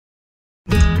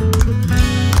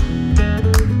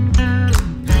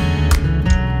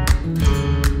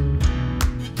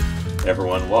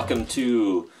everyone, welcome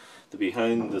to the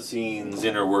behind the scenes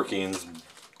inner workings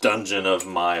dungeon of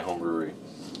my home brewery,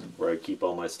 where I keep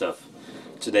all my stuff.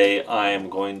 Today I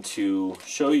am going to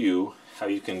show you how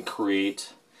you can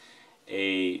create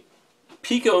a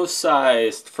pico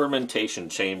sized fermentation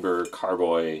chamber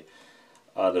carboy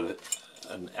out of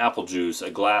a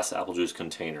glass apple juice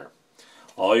container.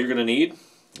 All you're going to need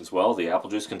is, well, the apple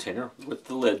juice container with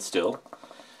the lid still.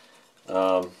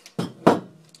 And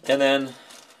then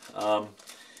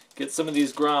get some of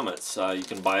these grommets. You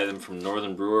can buy them from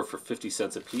Northern Brewer for 50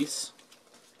 cents a piece.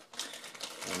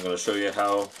 I'm going to show you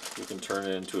how you can turn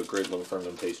it into a great little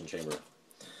fermentation chamber.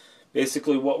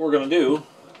 Basically what we're going to do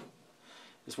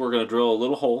is we're going to drill a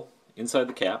little hole inside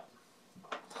the cap.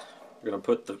 We're going to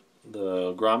put the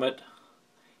grommet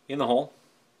in the hole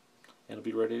and it'll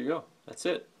be ready to go. That's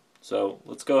it. So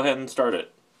let's go ahead and start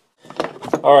it.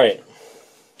 Alright.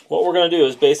 What we're going to do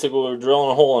is basically we're drilling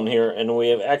a hole in here, and we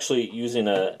have actually using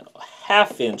a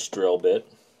 1/2-inch drill bit.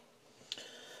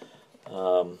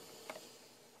 Don't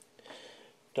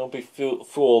be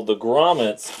fooled. The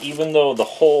grommets, even though the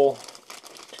hole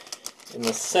in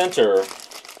the center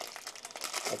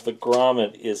of the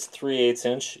grommet is 3/8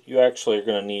 inch, you actually are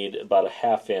going to need about a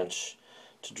 1/2 inch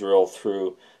to drill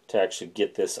through to actually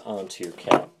get this onto your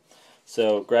cap.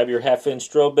 So grab your 1/2 inch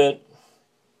drill bit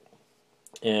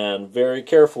and very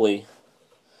carefully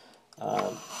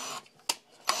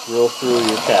drill through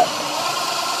your cap.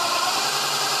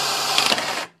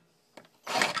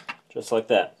 Just like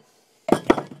that.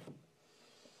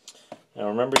 Now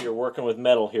remember, you're working with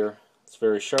metal here. It's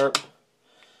very sharp.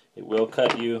 It will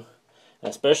cut you.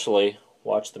 And especially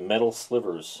watch the metal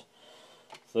slivers.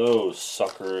 Those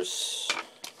suckers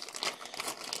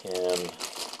can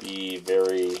be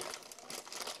very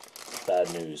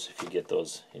bad news if you get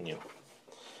those in you.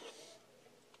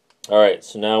 Alright,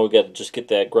 so now we've got to just get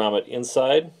that grommet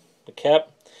inside the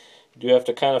cap. You do have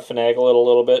to kind of finagle it a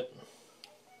little bit,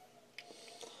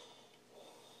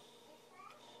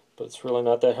 but it's really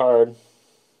not that hard.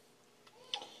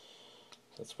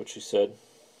 That's what she said.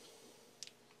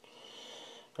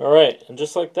 Alright, and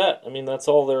just like that, I mean, that's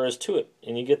all there is to it.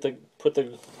 And you get to put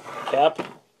the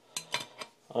cap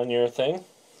on your thing.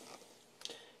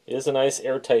 It is a nice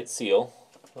airtight seal,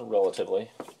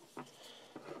 relatively.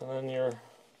 And then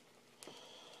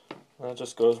that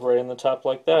just goes right in the top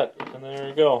like that. And there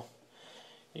you go.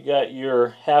 You got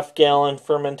your 1/2 gallon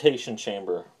fermentation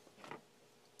chamber.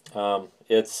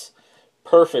 It's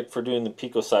perfect for doing the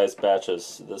pico sized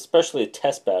batches, especially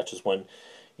test batches when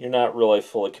you're not really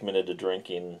fully committed to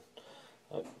drinking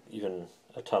even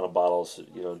a ton of bottles.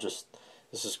 You know, just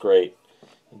this is great.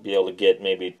 You'll be able to get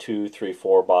maybe 2, 3,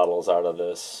 4 bottles out of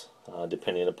this,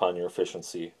 depending upon your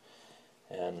efficiency,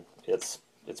 and it's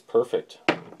perfect.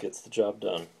 It gets the job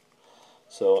done.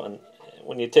 So, and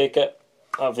when you take it,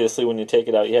 obviously when you take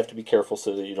it out, you have to be careful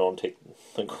so that you don't take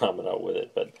the grommet out with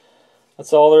it. But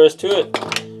that's all there is to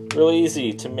it. Really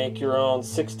easy to make your own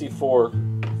 64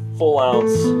 full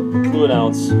ounce, fluid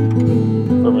ounce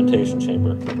fermentation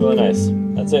chamber. Really nice.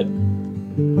 That's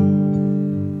it.